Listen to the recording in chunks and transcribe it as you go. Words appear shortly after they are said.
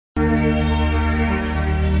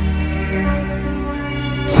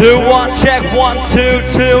2, 1, check 1, 2,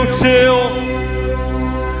 2, 2.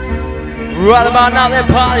 Right about now, that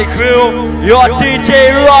party crew. Your DJ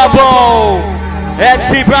Robbo,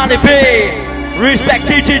 MC Browny B. Respect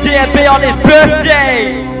DJ DMB on his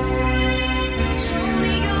birthday.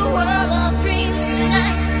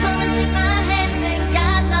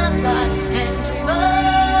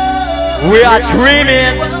 We are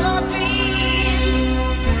dreaming.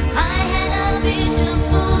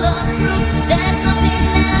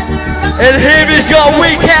 And here is your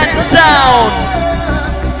weekend sound.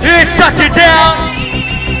 It's touching down.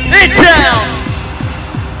 It's down.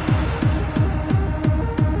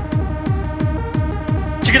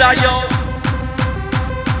 Check it out, yo.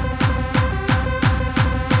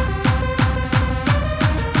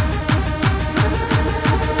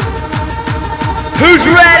 Who's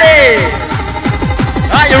ready?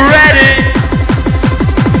 Are you ready?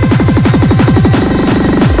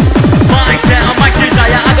 Mic down, mic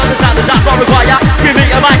desire. I got the sound that's not require. Give me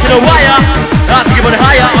a mic and a wire. I think I'm on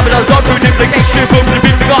higher. I'm an old dog through duplication. Boom to the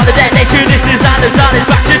beat, we got the detonation. This is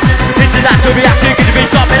satisfaction. International reaction. Get the beat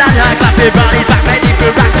dropping and hand clapping. Brownies back ready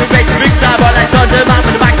for action. Ready to big time. But let's thunder man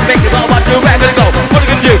with the mic to make it all. What do where gonna go? What are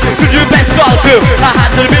you gonna do? Could do best all through. I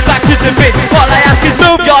hand to the beat back to the beat. All I ask is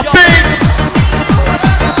move your feet.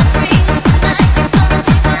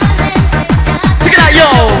 Check it out, yo.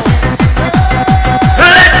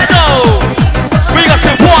 Let's go. We got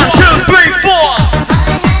to 1, 2, 3, 4.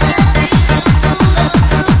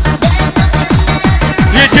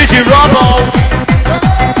 You DJ Robbo.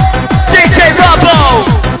 DJ Robbo.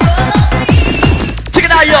 Check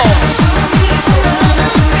it out, yo.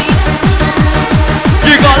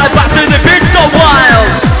 You gotta back to the beats go wild.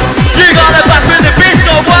 You gotta back to the beats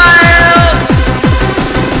go wild.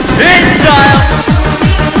 In style.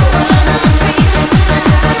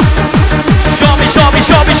 Show me, show me,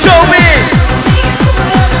 show me, show me.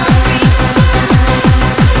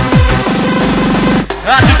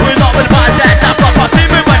 I just went up with my dad. That pop up, see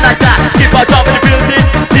me went like that. Keep on dropping the building.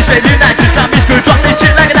 This radio night just got me screwed. Drop this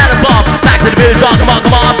shit like an atom bomb. Back to the village, come on,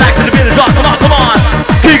 come on. Back to the village, come on, come on.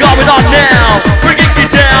 Keep going on now. We're getting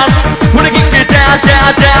it down. We're getting it down,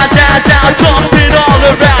 down, down, down, down. Jumping all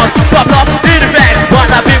around. Pop up in the back. Why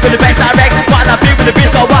not be with the best direct? Why not be with the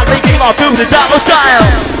beast? Go wild, we keep on doing the double style.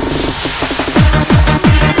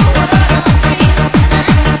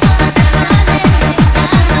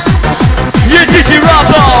 You DJ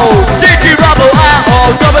Robbo, DJ Robbo,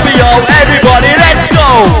 ROWBO, everybody, let's go.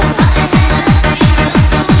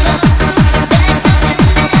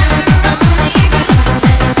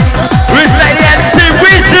 Respect the MC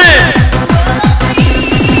Wizard.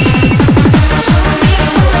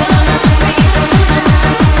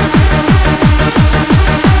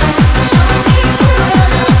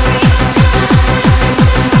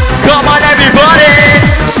 Come on, everybody.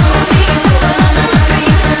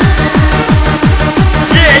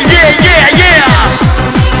 Yeah, yeah, yeah, yeah.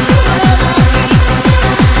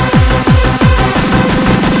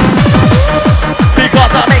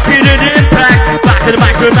 Because I'm making an impact. Back to the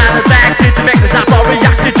micro manufactured to make the tap or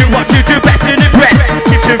reaction to what you do best and impress.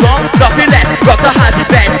 Keep you wrong, nothing less. Rock the hype is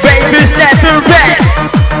best. Ravers never rest.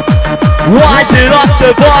 Winding up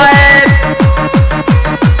the vibe.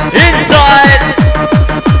 Inside.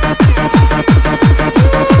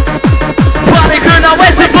 Probably could not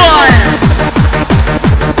where's the vibe?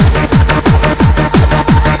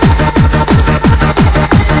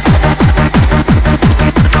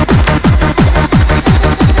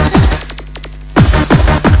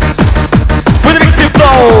 With a mixing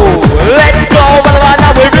flow, let's go. Right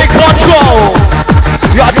now we're in control.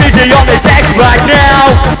 Your DJ on the decks right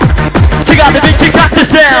now. Check out the beat, check out the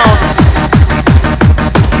sound.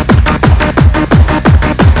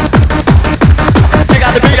 Check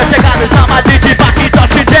out the beat, check out the sound. My DJ back is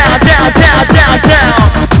touching down, down, down, down, down.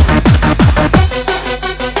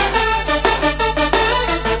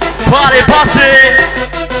 Party posse,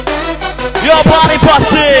 your party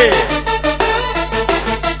posse.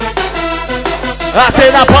 I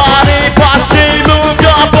said a party posse, move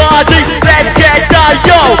your body. Let's get down,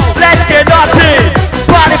 yo, let's get naughty.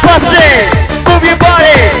 Party posse, move your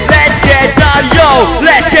body. Let's get down, yo,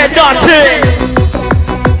 let's get naughty.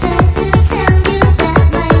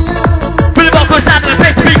 Put the vocals out to the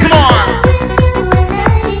bass beat, come on.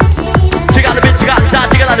 Check out the beat, check out the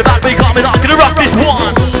sound, check out the back beat. Got me not gonna rock this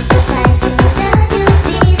one.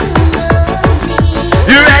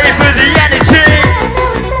 You ready for the energy?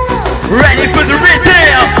 Ready for the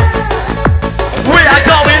rhythm? We are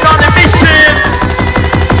going on a mission.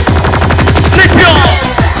 Let's go.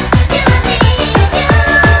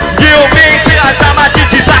 You, me, check out my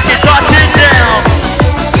DJ back and touching down.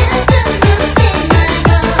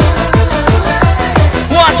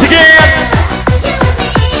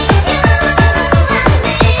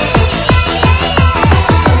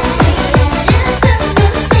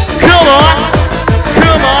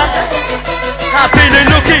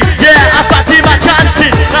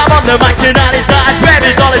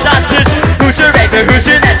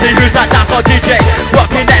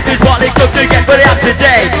 everybody up to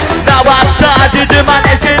date. Now I've started to my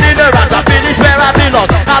next getting around. I finish where I belong.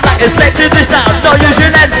 I'm like a slave to the sound. No use your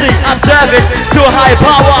MC. I'm serving to a higher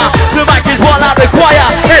power. The mic is what I require.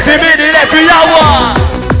 Every minute, every hour.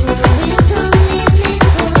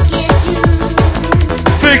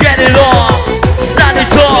 Forget it all. Stand it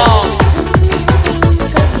tall.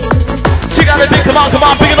 Check out the beat. Come on,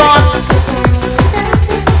 bring it on.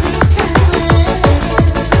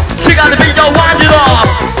 Check out the beat. Don't wind it off.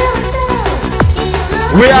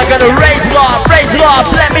 We are gonna raise it up, raise it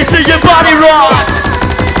up. Let me see your body rock.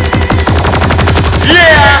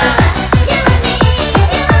 Yeah.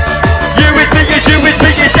 You with me,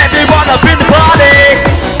 it's everyone up in the party.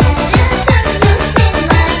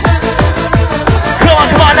 Come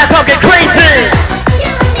on, now come get crazy.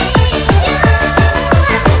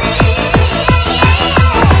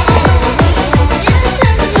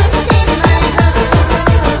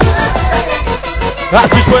 I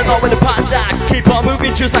just went on with the past act. Keep on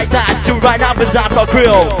moving just like that. Do it right now, cause I'm not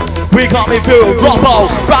real. We got me through, robbo,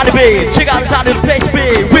 browny. Check out the sound of the place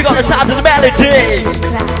be. We got the sound of the melody.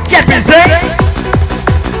 Get busy.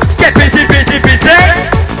 Get busy, busy, busy.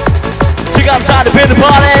 Check out the sound of the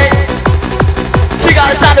party. Check out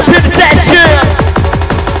the sound of the session.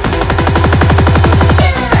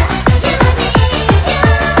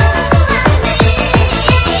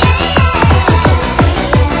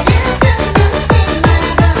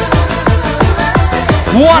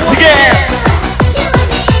 Once again.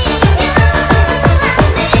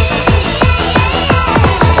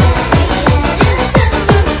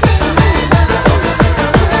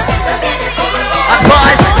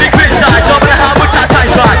 Advice, be criticized, don't matter how much I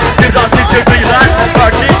try. There's nothing to be learned,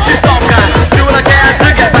 or need to stop that. Do what I can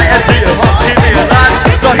to get my head to you. Give me a lot,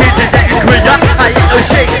 no heat to take it clear. I ain't no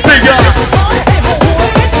Shakespeare.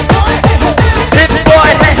 Hit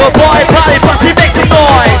boy, hey boy, party bus, he makes some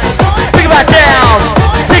noise. Think about down.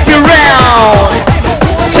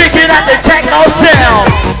 Chicken at the techno sound.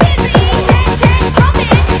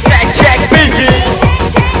 Check, busy.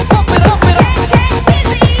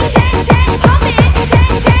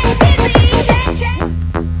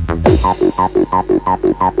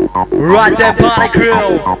 Right there, party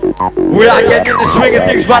crew. We are getting in the swing of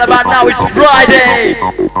things right about now. It's Friday.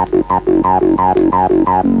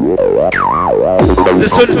 The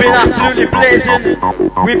sun's been absolutely blazing.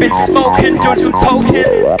 We've been smoking, doing some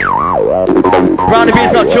toking. Browny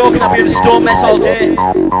B's not joking, I've been in a storm mess all day.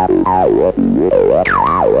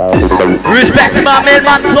 Respect to my main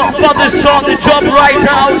man, plot for the song, the job right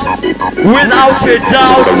out. Without a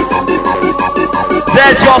doubt.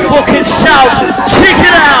 There's your fucking shout. Check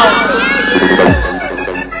it out.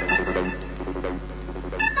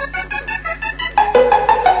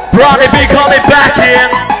 Browny B coming back in.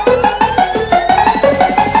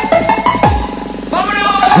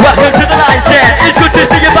 Welcome to the Lion's Den. It's good to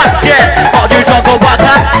see you back again. All you don't go back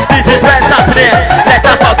that. This is where it's happening. Let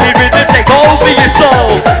that fucking rhythm take over your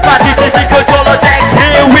soul. My DJ's in control of next.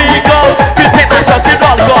 Here we go. You take my shots in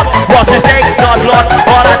all God. What's his name? God Lord.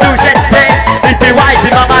 All I do is entertain. It's the wise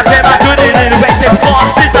in my mind. I'm doing it in a way, shape, form.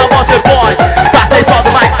 Since I was a boy. Back days on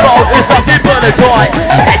the microphone. It's nothing but a toy.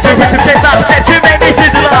 It's a rhythm taste out. Set you make me see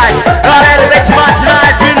the light. I'll elevate your mind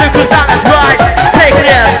tonight. We look who's on that's right. Take it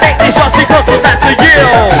in. Make these shots because it's not for you.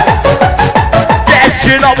 Yes,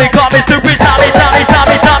 you know we coming through. It's Tommy,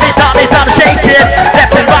 shake it.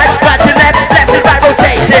 Left and right and left and right,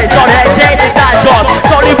 rotate it. Don't hesitate, it's not yours.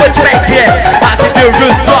 It's only what you make it. I can do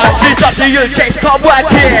root thoughts. It's up to you, Chase. Come work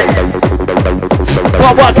it.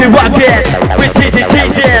 Come work it. We're teasing.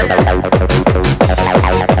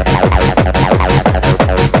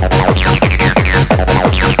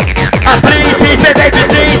 I please, baby,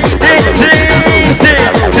 please. It's easy.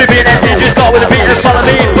 To be an MC, just go with a beat and follow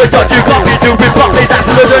me. But don't you copy, do it properly. That's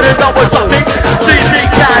the good and no one's stopping. Please be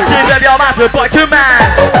kind, give your mind to boy to man.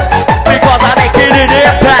 Because I'm making an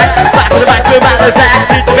impact. Back to the back, to the back.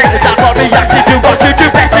 Need to make the time for reacting to what you do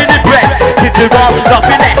best in the breath. Keep the wrong, drop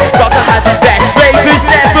your neck. Rock the hand is best. Ravers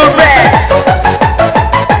never rest.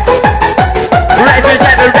 Ravers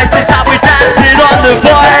never rest. It's how we dancing on the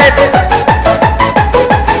vibe.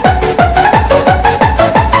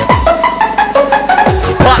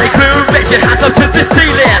 Party crew, raise your hands up to the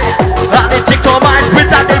ceiling. I'll inject your mind with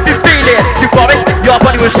that navy feeling. You got it, your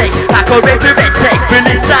body will shake. I go rave to take.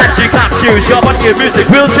 Release and you can't fuse. Your body and music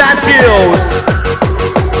will transfuse.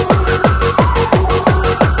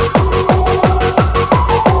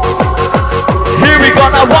 Here we go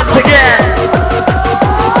now once again.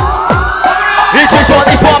 It's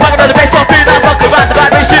just one, back into the bass, off in that fuck around the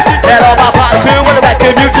vibration. Hello my party crew, when the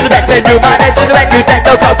record you to the best venue, my name to the venue, then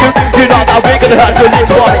no go to. You know that we're gonna hurt your little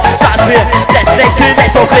body. Sounds clear, destination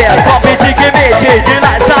makes so clear. Coffee to give me a change, you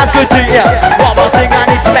like sounds good to you. One more thing I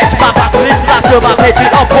need to mention, my back will listen after my pitching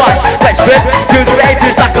up one. Let's flip, do the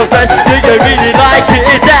rages like a verse. Do you really like it?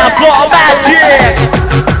 It's down floor magic.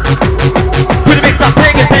 Put the mix up,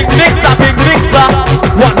 ping it, ping the mix up, ping the mix up.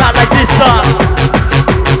 One time like this song.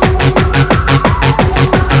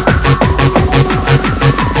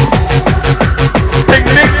 Ping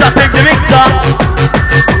the mix up, ping the mix up.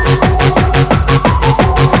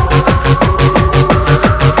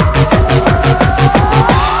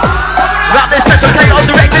 Rap this special take on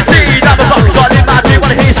the regular scene. I'm a box solid man, do you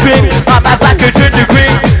wanna hear scream? I'm a black and turn to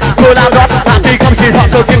green. Pull out rock, happy comes in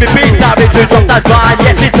hot, so give me beat. Time to drop that line,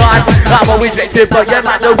 yes it's time. I'm always ready to blow your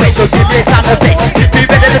mind away, so give me time to face. Just be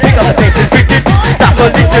ready to pick up the pace, it's wicked. That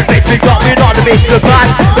one is the face, we got me on the base, the plan.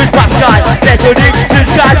 Who's back sky, there's your link to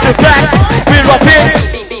sky to black. We're up in,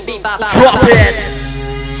 drop it.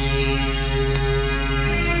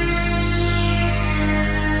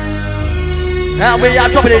 And we are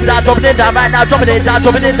dropping it down right now, dropping it down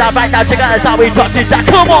right now. Check out how we drop it down,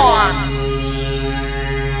 come on!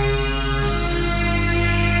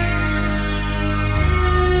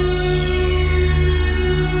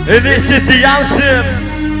 And this is the anthem.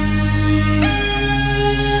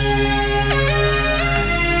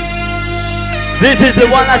 This is the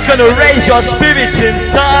one that's gonna raise your spirits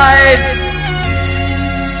inside.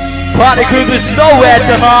 Party crew, there's nowhere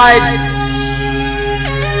to hide.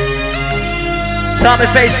 Time to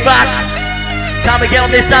face facts. Time to get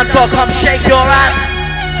on this dance floor, come shake your ass.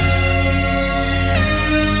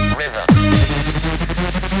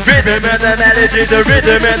 Rhythm and the melody, the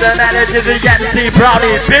rhythm and the melody, the MC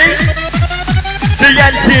browny beat. The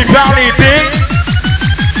MC browny beat.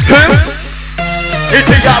 Who? It's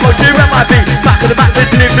the R.O.G. and my beat. Back to the back, the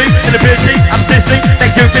delivery, in the beauty, I'm dissing.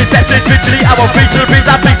 Make you feel best individually, I won't preach to the breeze,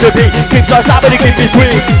 I think to be. Keep us up and keep me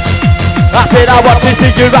sweet. I said I want to see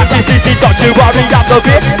you rock this city, don't you worry, I'm no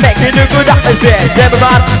fear. Making a good atmosphere, never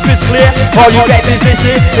mind, it's clear. All you get is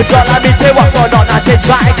listening, it's not like me to what's going on. I just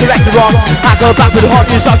try and correct the wrong. I go back with hot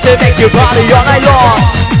new songs to make you party all night long.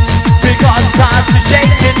 Because time to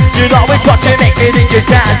shake it, you know it's what you make it in your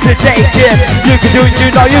time to take it. You can do it, you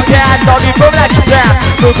know you can, no need for an extra plan.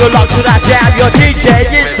 Move along to that jam, your DJ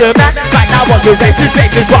is the man. Right now all your racers,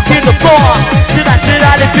 makers rocking the floor.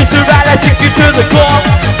 Tonight, if you surround, I take you to the core.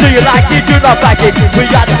 Do you like it, do not like it? We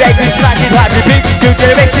are the makers, you like it, hard to beat. New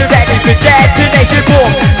generation, ready for detonation, boom.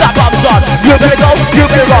 That bomb's on, you better go, you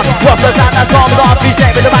better run. What's the sound that's coming off, he's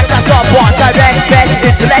saving the mic, that's on one. Direct, best,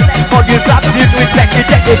 intellect, all you flaps, you to expect, you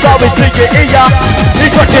check this always to your ear.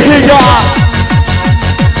 It's what you hear.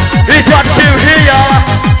 It's what you hear.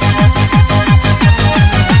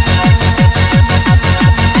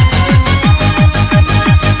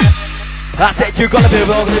 I said you gotta be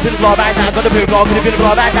wrong, gonna be wrong right now, gonna be wrong, gonna be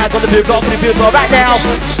wrong right now, gonna be wrong, gonna be wrong right now.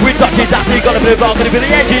 We touch it, that's it, gonna be wrong, gonna be the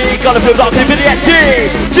edgy, gonna be wrong, gonna be the edgy.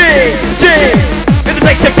 G. In the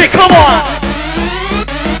place to be, come on.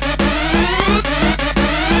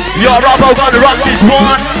 Yo, Robbo gonna rock this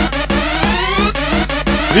one.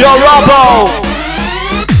 Yo, Robbo.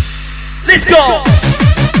 Let's go.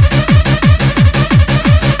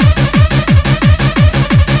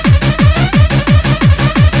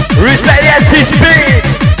 Respect the MC speed.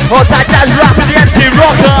 Hold tight, that's rapping the MC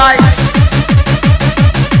rock high.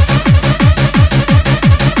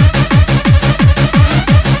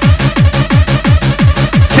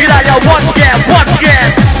 Check it out, yo, once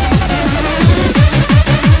again.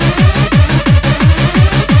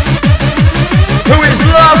 Who is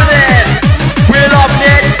loving it? We're loving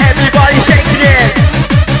it, everybody shaking it.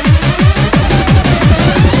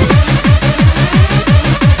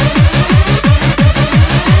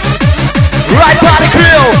 Right party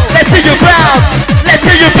crew, let's see you bounce, let's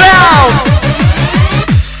see you bounce.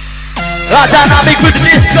 A dynamic with the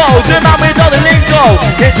disco, the man with all the lingo.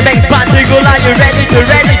 It's to make it fun, tingle like you're ready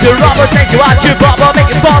to rumble. Take you out your bubble,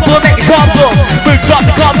 make it bubble, make it crumble. Move up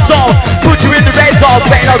the console, put you in the red zone.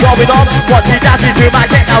 Wait, no going on, watch it dancing to my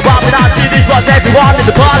check. Now I'm out to this was everyone in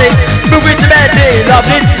the party. Move with the melody, love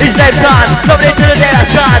it, it's next time. Coming into the day I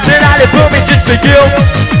shine, tonight it's booming just for you.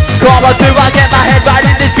 Come on, do I get my head right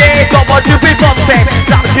in this game? Come on, do we bump fame?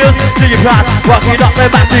 Stop the skills to your pride. Rocking up the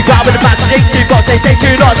magic, grabbing the magic. She got they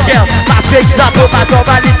station on scale. My sticks, I put my soul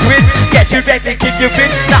right into it. Get you ready, kick you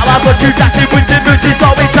fit. Now I want you dancing with the music,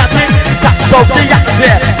 always dancing. That's so the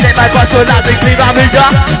atmosphere. Let my voice so loud and clear, I'm in ya.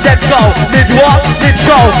 Let's go, live walk, live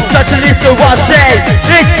show. Just to listen to what I say.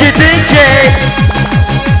 It's your DJ.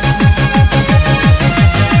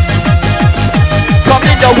 Come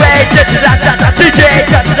in your way, DJ,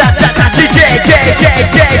 DJ,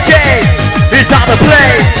 It's time to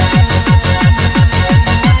play.